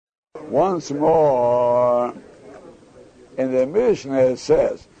Once more, in the Mishna it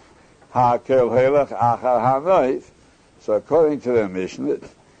says, "Hakel helach achar hanayf." So according to the Mishna,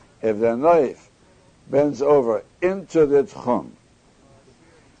 if the knife bends over into the tchum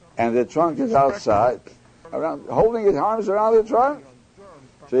and the trunk is outside, holding his arms around the trunk,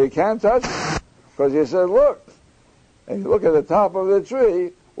 so you can't touch it, because he said, look, and you look at the top of the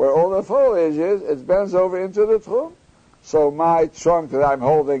tree where all the foliage is, it bends over into the tchum. So my trunk that I'm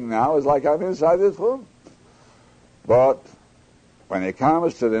holding now is like I'm inside the tchum. But when it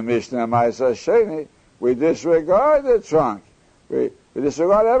comes to the Mishna maaser sheini, we disregard the trunk. We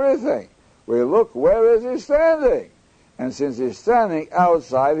disregard everything. We look, where is he standing? And since he's standing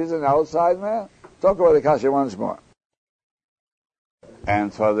outside, he's an outside man. Talk about the kasha once more.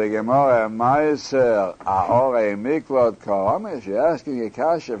 And for the Gemara, maaser ore miklat ka'omish, you're asking a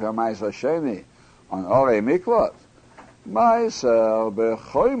kasha for maaser sheini on ore miklat. Maaser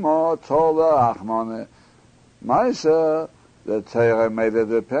b'choymo tola achmane. Maaser, the Torah made it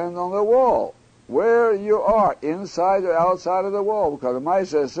depend on the wall, where you are, inside or outside of the wall, because the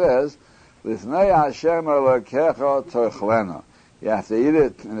maaser says, "Lifnei Hashem elokecha tochlena." You have to eat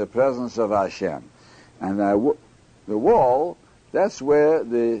it in the presence of Hashem, and the wall, that's where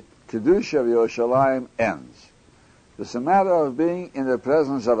the kedusha of Yerushalayim ends. It's a matter of being in the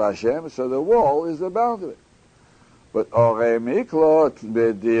presence of Hashem, so the wall is the boundary. But ore miklot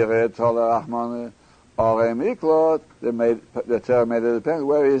b'direh tola achmane. Ore miklot, the Torah made it depend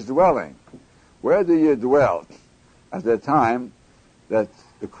where he is dwelling. Where do you dwell at the time that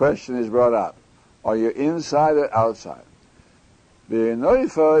the question is brought up? Are you inside or outside?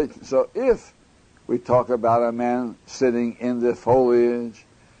 So if we talk about a man sitting in the foliage,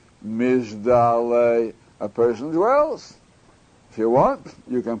 Mishdale, a person dwells. If you want,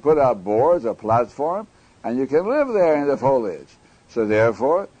 you can put up boards, a platform, and you can live there in the foliage. So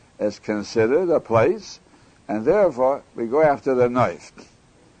therefore, it's considered a place, and therefore, we go after the knife.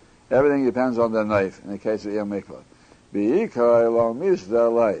 Everything depends on the knife, in the case of Yom Miklat.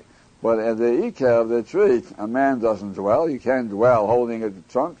 But at the ikar of the tree, a man doesn't dwell. You can't dwell holding the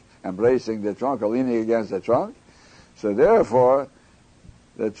trunk, embracing the trunk, or leaning against the trunk. So therefore,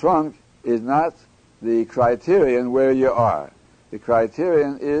 the trunk is not the criterion where you are. The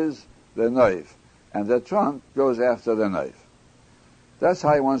criterion is the knife, and the trunk goes after the knife. That's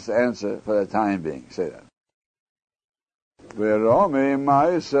how he wants to answer for the time being. Say that. V'romi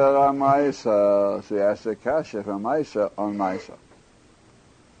maaser maaser. So he asked the kasha for maaser on maaser.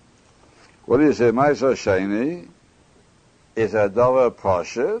 What do you say? Maaser sheini is a davar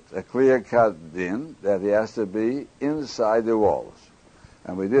poshet, a clear-cut din, that he has to be inside the walls.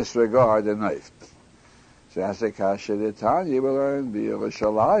 And we disregard the knife. So he asked the kasha, the Tanya will learn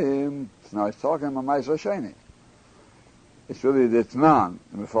Yerushalayim. Now he's talking about maaser sheini. It's really the Tnan,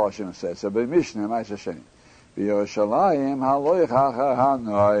 the Mefarshim says. So by Mishna, maaser sheini. Yerushalayim haloich achar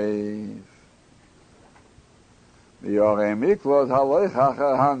hanayf. V'yorei miklot haloich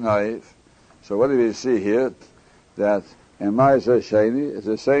achar hanayf. So what do we see here? That in maaser sheini, it's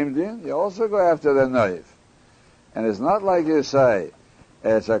the same din. You also go after the knife. And it's not like you say,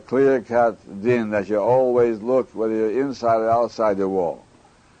 it's a clear-cut din that you always look whether you're inside or outside the wall.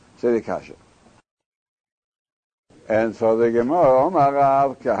 Say the kasha. And for the Gemara, Omar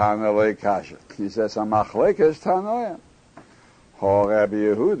Rav Kahana le kasha. He says, "Amachlekes tanoim, ho Rabbi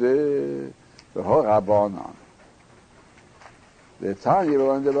Yehuda, ho Rabbanan." The Tanya will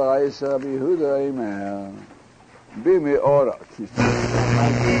learn the Beraisa Rabbi Yehuda, amen. Bimi ora.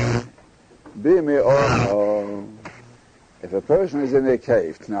 Bimi ora. If a person is in a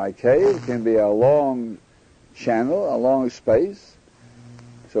cave, now a cave can be a long channel, a long space.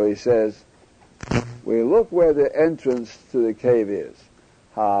 So he says, we look where the entrance to the cave is.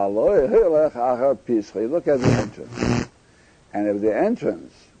 You look at the entrance. And if the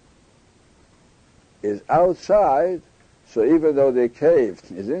entrance is outside, so even though the cave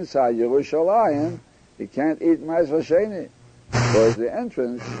is inside Yerushalayim, you can't eat maaser sheini, because the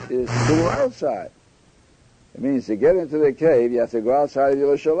entrance is to outside. It means to get into the cave, you have to go outside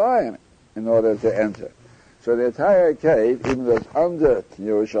Yerushalayim in order to enter. So the entire cave, even though it's under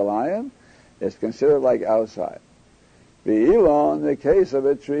Yerushalayim, is considered like outside. In the case of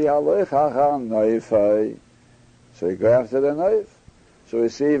a tree, so you go after the knife. So we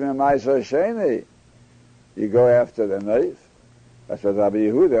see even maaser sheini, you go after the knife. That's what Rabbi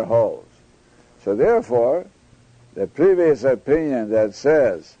Yehuda holds. So therefore, the previous opinion that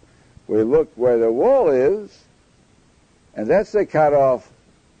says we look where the wall is, and that's the cut-off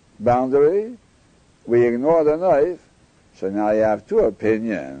boundary, we ignore the knife, so now you have two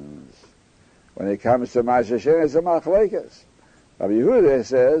opinions. When it comes to maaser sheini, it's a machlekes. Rabbi Yehuda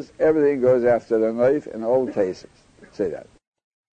says everything goes after the knife in all cases. Say that.